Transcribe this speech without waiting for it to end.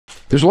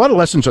There's a lot of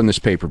lessons on this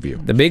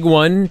pay-per-view. The big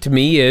one to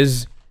me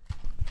is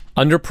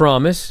under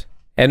promise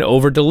and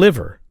over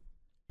deliver.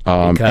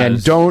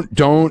 And don't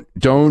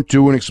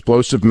do an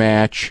explosive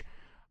match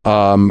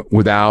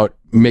without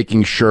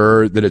making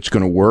sure that it's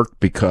going to work,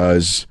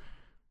 because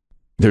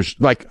there's,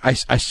 like, I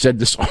said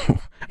this,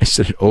 I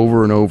said it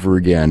over and over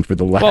again for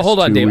the last. Well, hold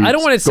on, 2 Dave. weeks. I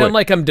don't want to sound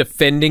like I'm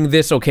defending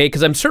this, okay?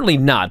 Because I'm certainly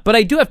not. But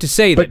I do have to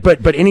say that.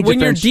 But any when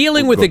defense, you're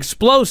dealing with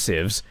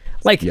explosives,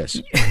 like, yes.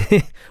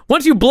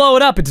 once you blow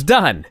it up, it's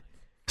done.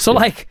 So,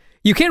 like,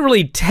 you can't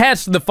really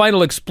test the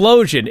final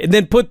explosion and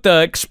then put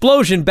the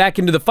explosion back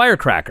into the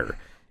firecracker.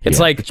 It's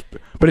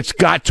but it's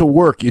got to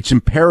work. It's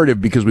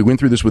imperative, because we went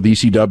through this with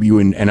ECW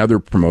and other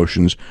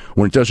promotions.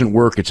 When it doesn't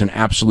work, it's an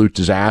absolute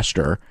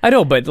disaster. I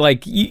know, but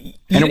like, you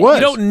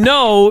don't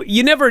know.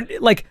 You never,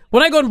 like,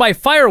 when I go and buy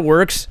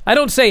fireworks, I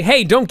don't say,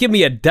 hey, don't give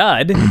me a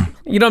dud.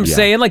 You know what I'm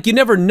saying? Like, you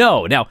never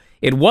know. Now,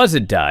 it was a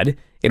dud.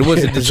 It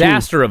was a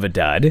disaster of a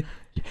dud.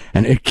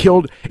 And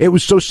it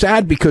was so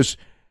sad because,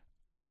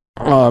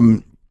 I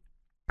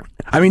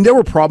mean, there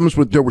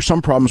were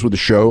some problems with the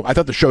show. I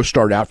thought the show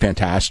started out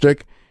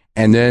fantastic.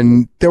 And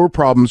then there were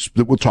problems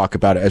that we'll talk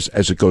about as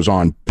it goes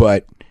on.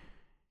 But,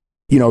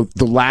 you know,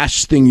 the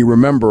last thing you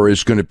remember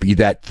is going to be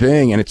that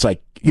thing. And it's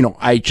like, you know,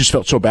 I just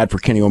felt so bad for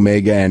Kenny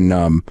Omega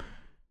and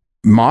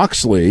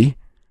Moxley,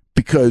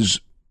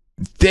 because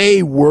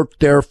they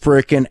worked their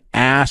frickin'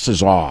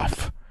 asses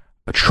off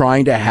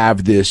trying to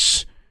have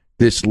this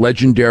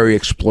legendary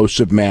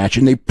explosive match.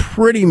 And they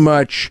pretty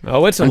much...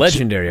 Oh, it's a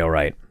legendary, all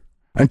right.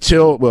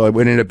 Well, it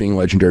ended up being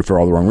legendary for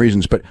all the wrong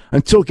reasons, but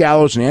until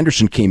Gallows and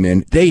Anderson came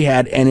in, they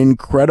had an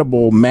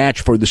incredible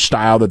match for the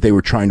style that they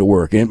were trying to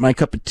work. It ain't my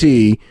cup of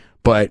tea,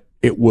 but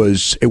it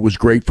was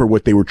great for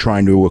what they were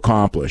trying to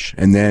accomplish.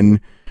 And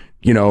then,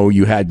 you know,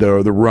 you had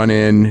the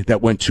run-in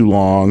that went too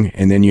long,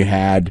 and then you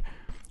had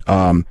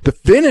the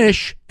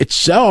finish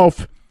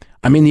itself.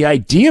 I mean, the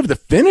idea of the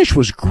finish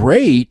was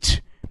great,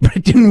 but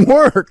it didn't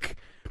work,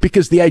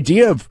 because the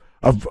idea of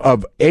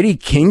Eddie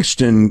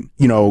Kingston,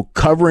 you know,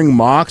 covering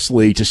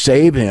Moxley to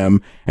save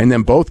him, and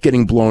then both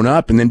getting blown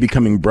up and then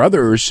becoming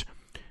brothers,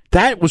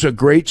 that was a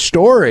great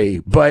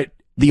story. But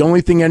the only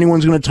thing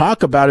anyone's going to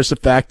talk about is the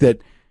fact that,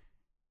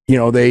 you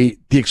know, the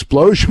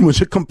explosion was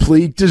a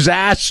complete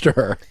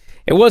disaster.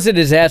 It was a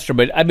disaster,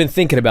 but I've been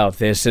thinking about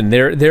this, and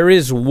there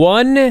is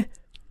one,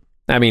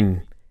 I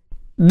mean,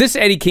 this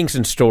Eddie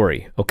Kingston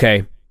story,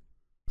 okay?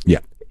 Yeah.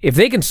 If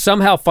they can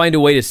somehow find a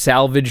way to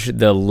salvage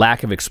the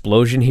lack of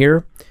explosion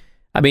here,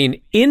 I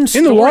mean, in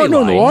the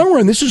long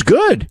run, this is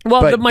good.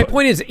 Well, my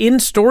point is, in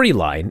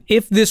storyline,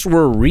 if this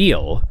were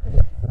real,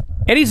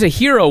 Eddie's a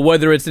hero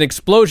whether it's an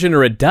explosion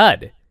or a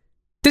dud.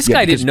 This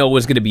guy didn't know it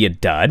was going to be a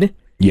dud.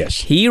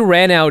 Yes. He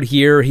ran out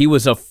here. He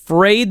was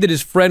afraid that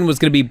his friend was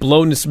going to be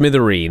blown to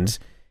smithereens.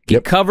 He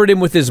covered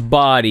him with his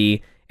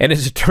body, and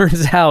as it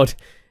turns out,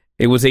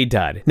 it was a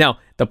dud. Now,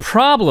 the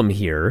problem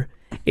here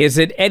is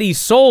that Eddie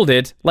sold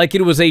it like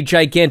it was a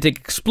gigantic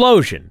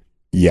explosion,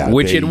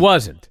 which it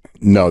wasn't.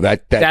 No,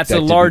 that's a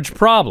large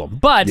problem.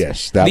 But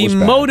the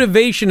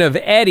motivation of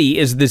Eddie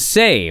is the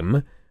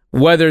same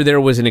whether there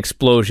was an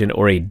explosion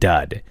or a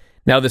dud.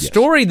 Now, the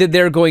story that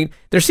they're going...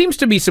 There seems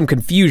to be some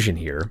confusion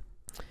here,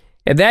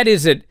 and that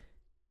is that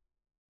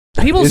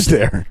people... Is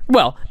there?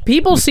 Well,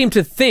 people seem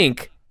to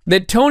think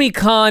that Tony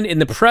Khan in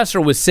the presser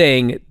was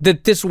saying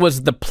that this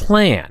was the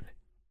plan.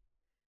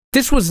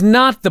 This was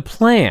not the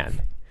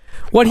plan.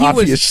 What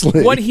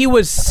he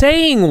was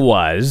saying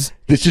was...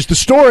 This is the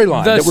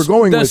storyline that we're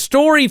going with. The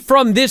story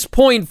from this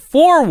point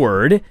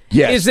forward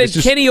is that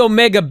Kenny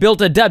Omega built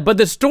a dud. But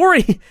the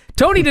story...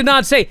 Tony did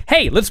not say,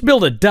 hey, let's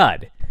build a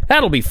dud.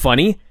 That'll be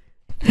funny.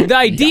 The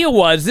idea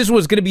was this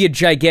was going to be a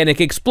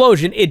gigantic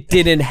explosion. It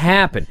didn't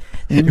happen.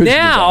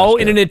 Now,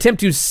 in an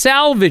attempt to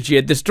salvage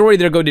it, the story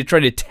they're going to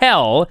try to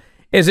tell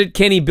is that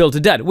Kenny built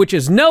a dud, which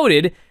is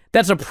noted.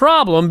 That's a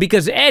problem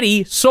because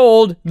Eddie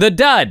sold the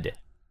dud.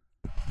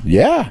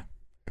 Yeah.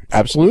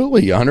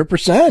 Absolutely,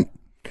 100%.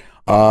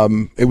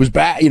 It was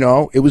bad, you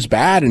know. It was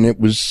bad, and it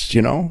was,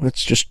 you know,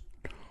 it's just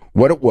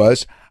what it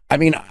was. I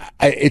mean,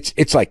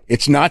 it's like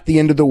it's not the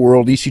end of the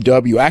world.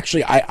 ECW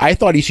actually, I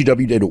thought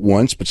ECW did it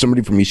once, but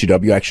somebody from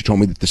ECW actually told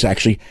me that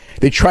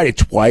they tried it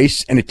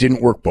twice and it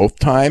didn't work both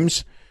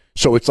times.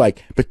 So it's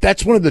like, but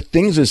that's one of the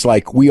things is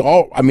like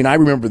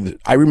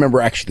I remember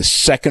actually the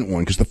second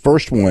one, because the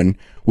first one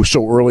was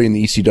so early in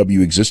the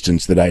ECW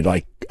existence that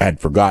I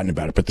had forgotten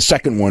about it, but the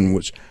second one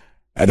was.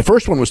 The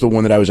first one was the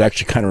one that I was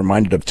actually kind of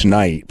reminded of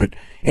tonight. But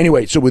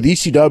anyway, so with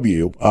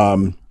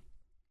ECW,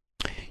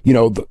 you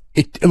know,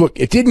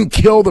 it didn't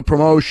kill the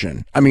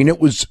promotion. I mean, it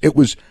was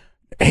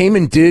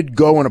Heyman did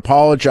go and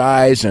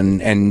apologize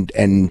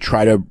and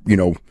try to, you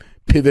know,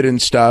 pivot and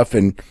stuff.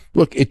 And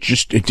look, it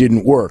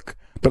didn't work.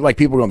 But like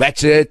people go,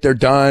 that's it, they're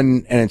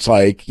done. And it's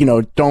like, you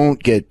know,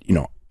 don't get, you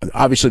know,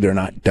 obviously they're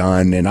not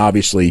done. And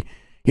obviously,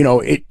 you know,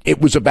 it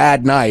was a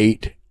bad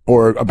night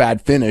or a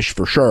bad finish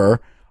for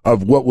sure.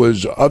 Of what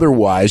was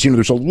otherwise, you know,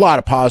 there's a lot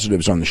of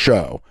positives on the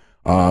show.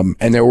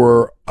 And there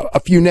were a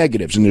few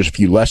negatives, and there's a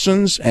few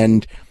lessons.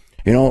 And,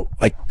 you know,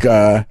 like,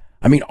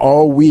 I mean,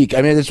 all week.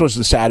 I mean, this was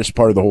the saddest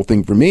part of the whole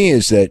thing for me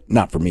is that,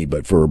 not for me,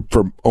 but for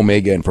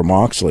Omega and for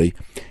Moxley,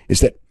 is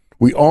that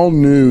we all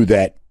knew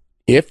that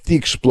if the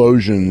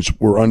explosions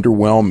were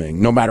underwhelming,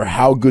 no matter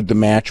how good the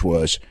match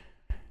was,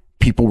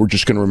 people were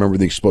just going to remember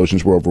the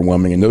explosions were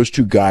overwhelming. And those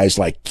two guys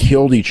like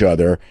killed each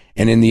other.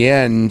 And in the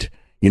end,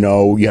 you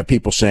know, you have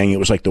people saying it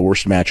was like the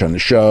worst match on the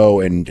show.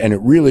 And it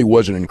really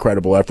was an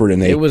incredible effort.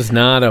 And it was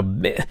not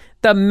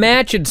the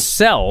match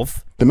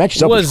itself. The match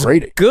itself was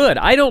great. Good.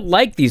 I don't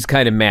like these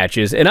kind of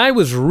matches. And I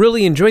was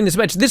really enjoying this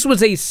match. This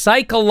was a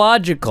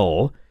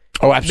psychological.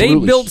 Oh, absolutely.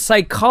 They built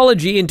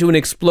psychology into an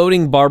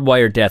exploding barbed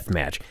wire death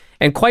match.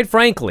 And quite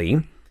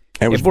frankly,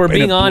 if we're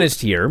being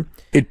honest here,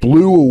 it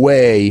blew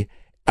away.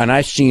 And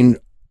I've seen,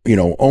 you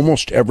know,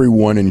 almost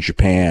everyone in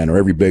Japan, or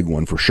every big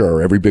one for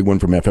sure, every big one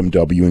from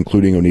FMW,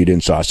 including Onita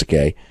and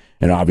Sasuke,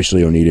 and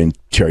obviously Onita and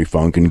Terry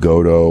Funk and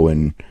Goto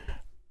and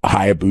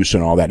Hayabusa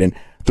and all that. And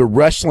the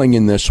wrestling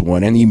in this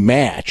one and the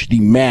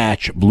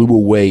match blew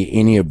away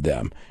any of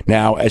them.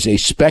 Now, as a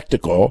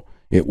spectacle,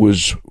 it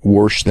was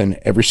worse than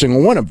every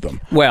single one of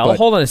them. Well,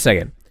 hold on a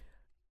second.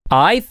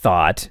 I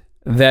thought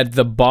that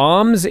the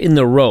bombs in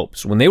the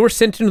ropes, when they were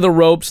sent into the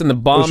ropes and the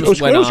bombs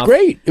went off, it was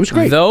great. It was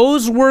great.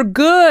 Those were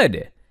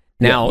good.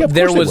 Now,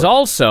 there was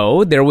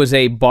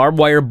a barbed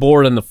wire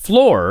board on the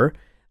floor.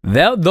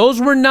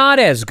 Those were not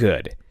as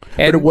good.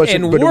 And, but it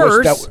wasn't. And but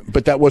worse,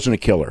 that wasn't a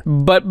killer.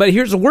 But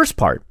here's the worst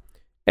part.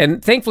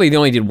 And thankfully, they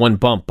only did one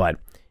bump. But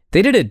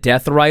they did a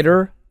Death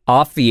Rider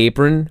off the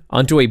apron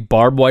onto a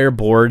barbed wire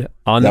board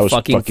on the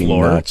fucking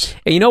floor. Nuts.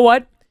 And you know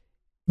what?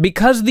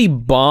 Because the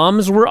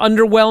bombs were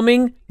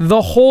underwhelming,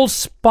 the whole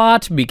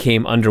spot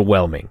became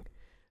underwhelming.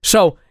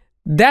 So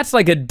that's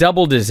like a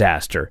double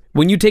disaster.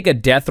 When you take a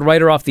Death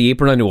Rider off the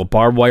apron onto a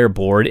barbed wire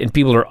board and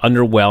people are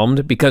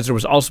underwhelmed because there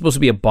was all supposed to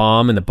be a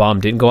bomb and the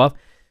bomb didn't go off.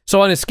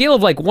 So on a scale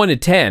of like 1 to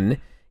 10,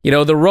 you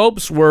know, the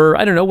ropes were,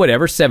 I don't know,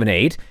 whatever, 7,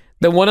 8.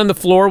 The one on the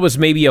floor was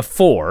maybe a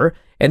 4.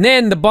 And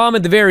then the bomb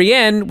at the very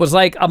end was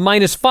like a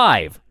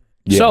 -5.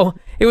 Yeah. So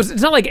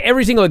it's not like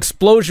every single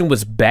explosion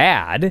was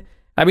bad.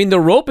 I mean, the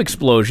rope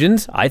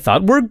explosions, I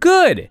thought, were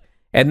good.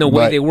 And the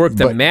way they worked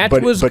the match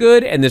was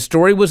good, and the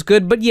story was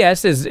good. But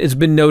yes, as has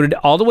been noted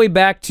all the way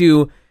back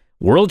to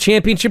World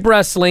Championship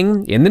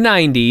Wrestling in the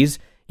 90s,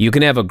 you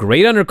can have a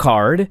great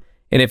undercard,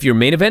 and if your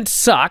main event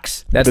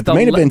sucks, that's the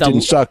main event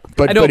didn't suck.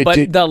 But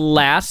the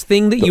last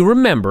thing that you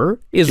remember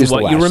is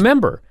what you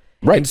remember.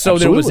 Right, and so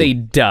there was a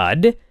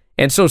dud,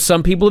 and so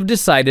some people have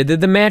decided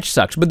that the match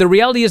sucks. But the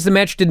reality is the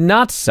match did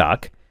not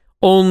suck,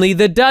 only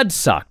the dud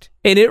sucked,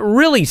 and it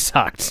really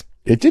sucked.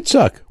 It did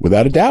suck,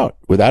 without a doubt.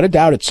 Without a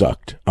doubt, it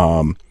sucked.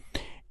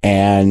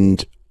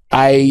 And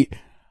I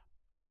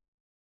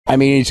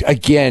mean, it's,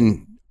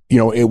 again, you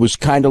know, it was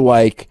kind of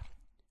like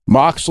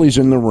Moxley's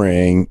in the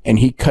ring and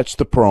he cuts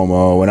the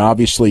promo, and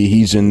obviously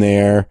he's in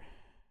there,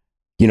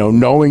 you know,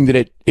 knowing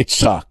that it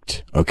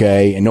sucked,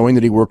 okay, and knowing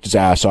that he worked his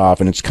ass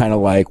off, and it's kind of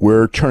like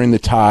we're turning the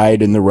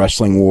tide in the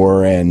wrestling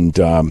war, and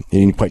he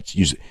didn't quite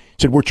use it.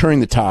 He said we're turning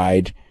the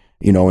tide,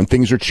 you know, and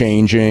things are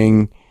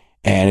changing.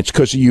 And it's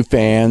because of you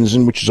fans,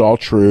 and which is all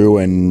true.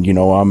 And, you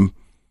know, I'm,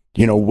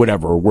 you know,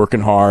 whatever,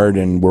 working hard,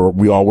 and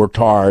we all worked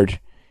hard,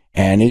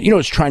 and you know,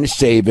 it's trying to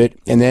save it.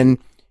 And then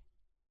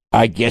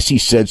I guess he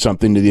said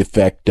something to the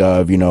effect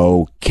of, you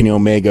know, Kenny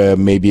Omega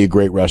may be a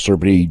great wrestler,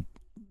 but he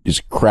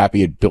is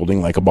crappy at building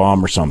like a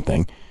bomb or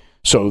something.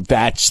 So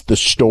that's the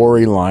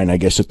storyline, I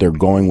guess, that they're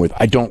going with.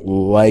 I don't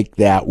like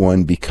that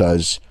one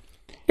because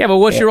but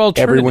what's your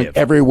alternative?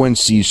 Everyone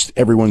sees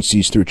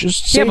through.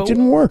 Just say it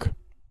didn't work.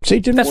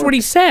 That's what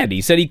he said.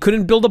 He said he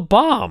couldn't build a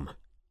bomb.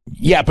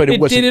 Yeah, but it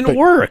didn't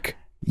work.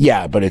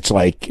 Yeah, but it's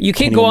like you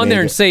can't go on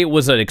there and say it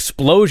was an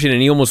explosion and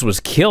he almost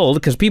was killed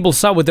because people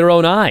saw it with their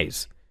own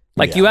eyes.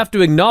 Like you have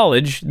to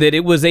acknowledge that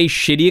it was a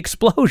shitty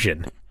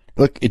explosion.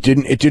 Look, it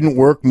didn't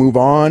work. Move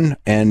on,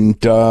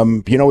 and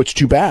you know, it's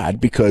too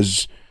bad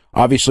because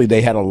obviously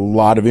they had a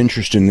lot of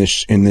interest in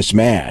this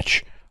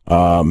match,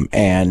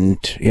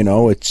 and you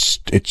know, it's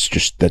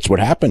just that's what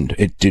happened.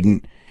 It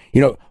didn't. You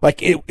know,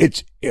 like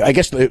it's. I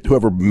guess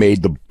whoever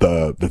made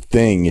the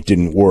thing, it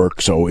didn't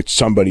work, so it's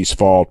somebody's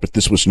fault. But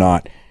this was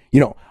not. You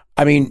know,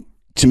 I mean,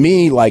 to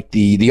me, like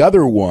the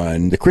other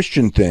one, the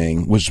Christian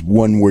thing, was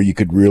one where you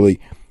could really.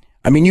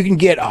 I mean, you can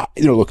get.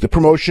 You know, look, the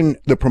promotion.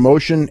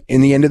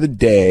 In the end of the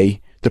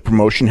day, the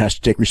promotion has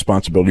to take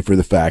responsibility for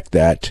the fact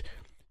that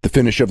the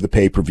finish of the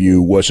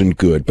pay-per-view wasn't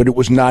good, but it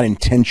was not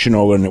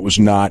intentional, and it was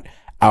not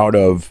out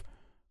of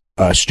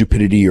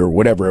stupidity or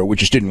whatever. It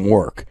just didn't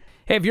work.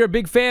 Hey, if you're a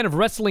big fan of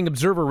Wrestling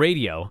Observer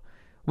Radio,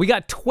 we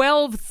got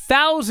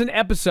 12,000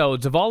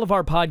 episodes of all of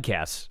our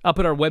podcasts up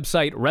at our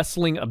website,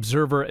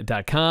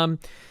 WrestlingObserver.com.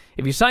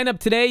 If you sign up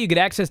today, you get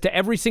access to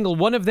every single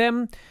one of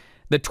them.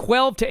 The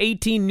 12 to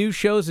 18 new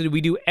shows that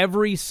we do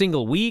every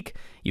single week.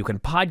 You can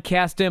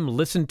podcast them,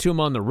 listen to them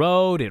on the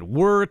road, at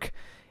work,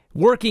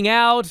 working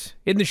out,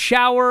 in the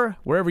shower,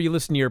 wherever you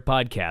listen to your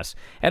podcasts.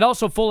 And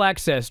also full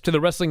access to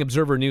the Wrestling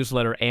Observer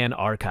newsletter and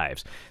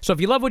archives. So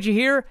if you love what you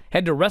hear,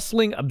 head to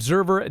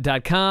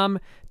WrestlingObserver.com.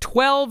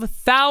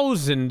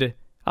 12,000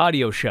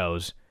 audio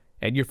shows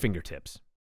at your fingertips.